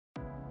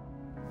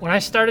When I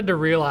started to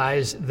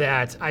realize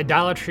that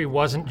idolatry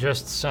wasn't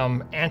just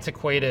some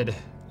antiquated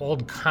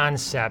old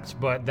concept,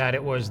 but that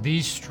it was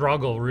the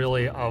struggle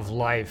really of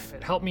life,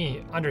 it helped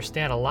me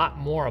understand a lot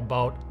more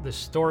about the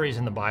stories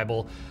in the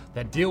Bible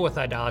that deal with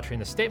idolatry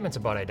and the statements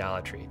about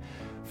idolatry.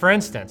 For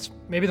instance,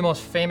 maybe the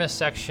most famous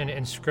section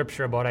in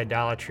Scripture about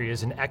idolatry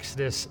is in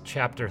Exodus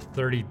chapter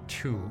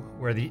 32,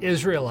 where the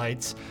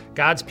Israelites,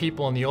 God's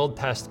people in the Old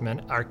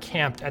Testament, are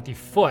camped at the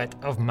foot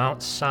of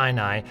Mount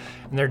Sinai,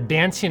 and they're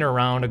dancing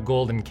around a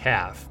golden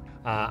calf.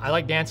 I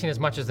like dancing as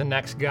much as the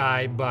next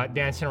guy, but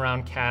dancing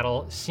around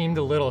cattle seemed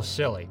a little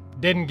silly.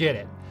 Didn't get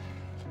it.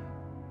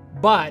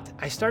 But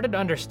I started to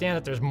understand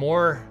that there's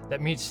more that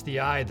meets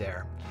the eye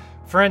there.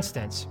 For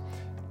instance,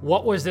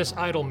 what was this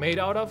idol made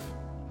out of?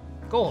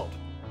 Gold.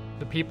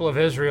 The people of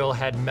Israel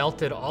had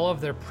melted all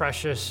of their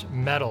precious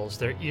metals,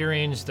 their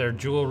earrings, their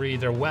jewelry,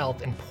 their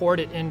wealth, and poured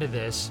it into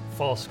this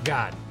false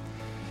god.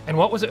 And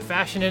what was it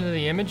fashioned into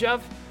the image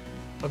of?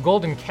 A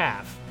golden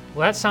calf.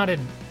 Well, that sounded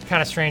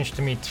kind of strange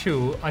to me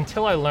too,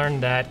 until I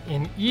learned that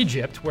in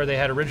Egypt, where they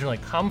had originally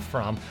come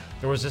from,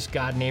 there was this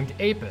god named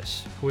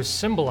Apis, who was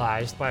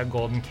symbolized by a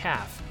golden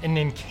calf. And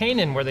in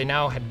Canaan, where they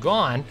now had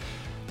gone,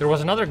 there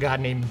was another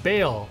god named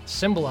Baal,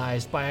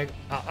 symbolized by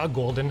a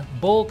golden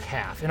bull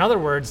calf. In other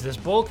words, this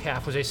bull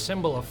calf was a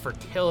symbol of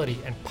fertility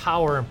and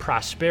power and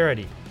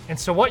prosperity. And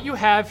so what you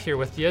have here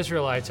with the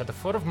Israelites at the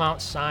foot of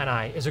Mount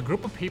Sinai is a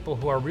group of people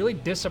who are really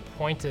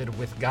disappointed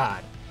with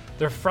God.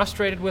 They're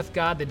frustrated with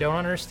God, they don't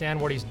understand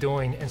what he's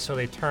doing, and so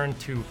they turn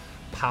to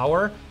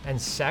power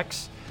and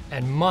sex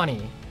and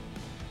money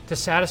to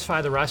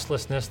satisfy the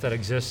restlessness that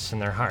exists in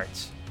their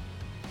hearts.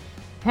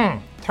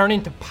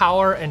 Turning to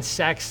power and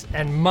sex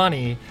and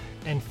money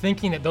and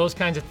thinking that those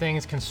kinds of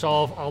things can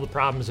solve all the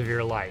problems of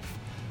your life.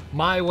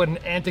 My, what an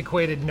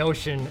antiquated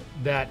notion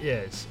that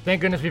is.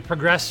 Thank goodness we've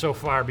progressed so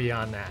far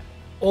beyond that.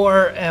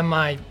 Or am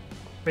I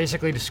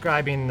basically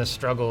describing the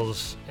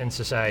struggles in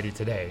society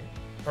today?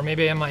 Or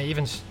maybe am I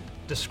even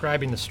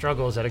describing the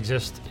struggles that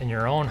exist in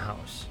your own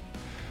house?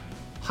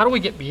 How do we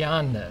get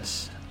beyond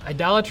this?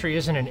 Idolatry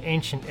isn't an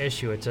ancient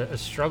issue. It's a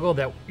struggle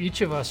that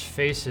each of us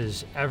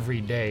faces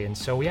every day. And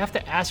so we have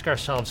to ask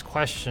ourselves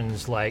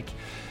questions like,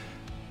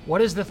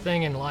 what is the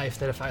thing in life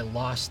that if I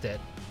lost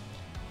it,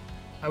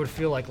 I would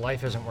feel like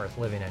life isn't worth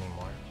living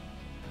anymore?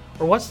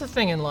 Or what's the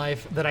thing in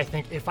life that I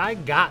think if I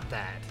got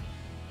that,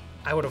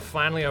 I would have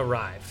finally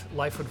arrived.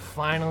 Life would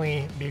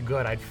finally be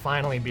good. I'd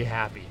finally be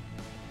happy.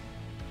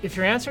 If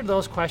your answer to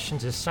those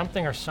questions is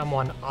something or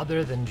someone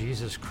other than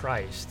Jesus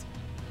Christ,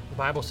 the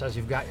Bible says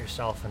you've got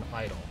yourself an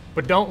idol.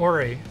 But don't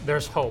worry,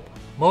 there's hope.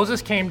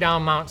 Moses came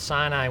down Mount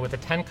Sinai with the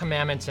 10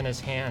 Commandments in his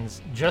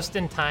hands just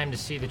in time to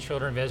see the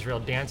children of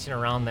Israel dancing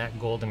around that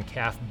golden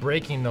calf,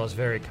 breaking those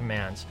very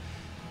commands.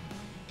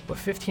 But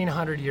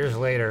 1,500 years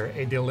later,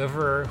 a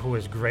deliverer who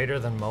is greater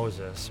than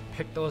Moses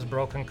picked those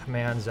broken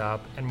commands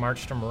up and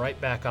marched them right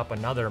back up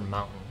another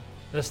mountain.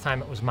 This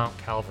time it was Mount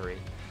Calvary.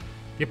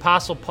 The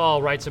Apostle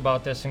Paul writes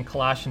about this in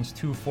Colossians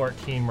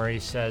 2:14, where he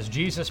says,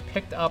 Jesus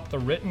picked up the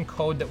written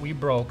code that we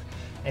broke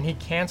and he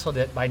canceled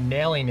it by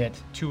nailing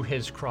it to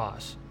his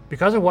cross.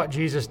 Because of what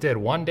Jesus did,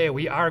 one day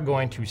we are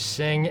going to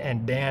sing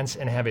and dance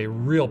and have a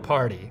real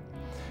party,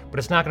 but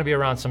it's not going to be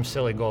around some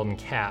silly golden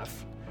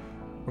calf.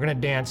 We're going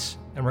to dance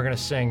and we're going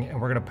to sing and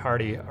we're going to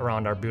party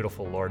around our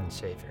beautiful Lord and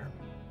Savior.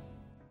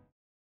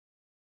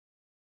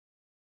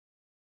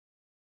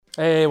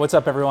 Hey, what's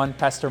up everyone?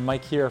 Pastor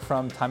Mike here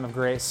from Time of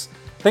Grace.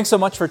 Thanks so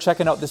much for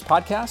checking out this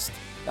podcast.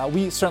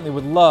 We certainly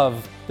would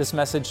love this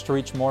message to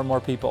reach more and more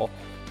people.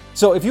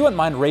 So if you wouldn't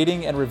mind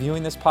rating and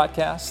reviewing this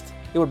podcast,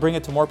 it would bring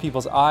it to more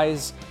people's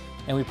eyes,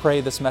 and we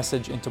pray this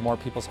message into more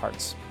people's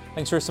hearts.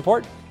 Thanks for your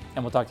support,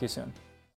 and we'll talk to you soon.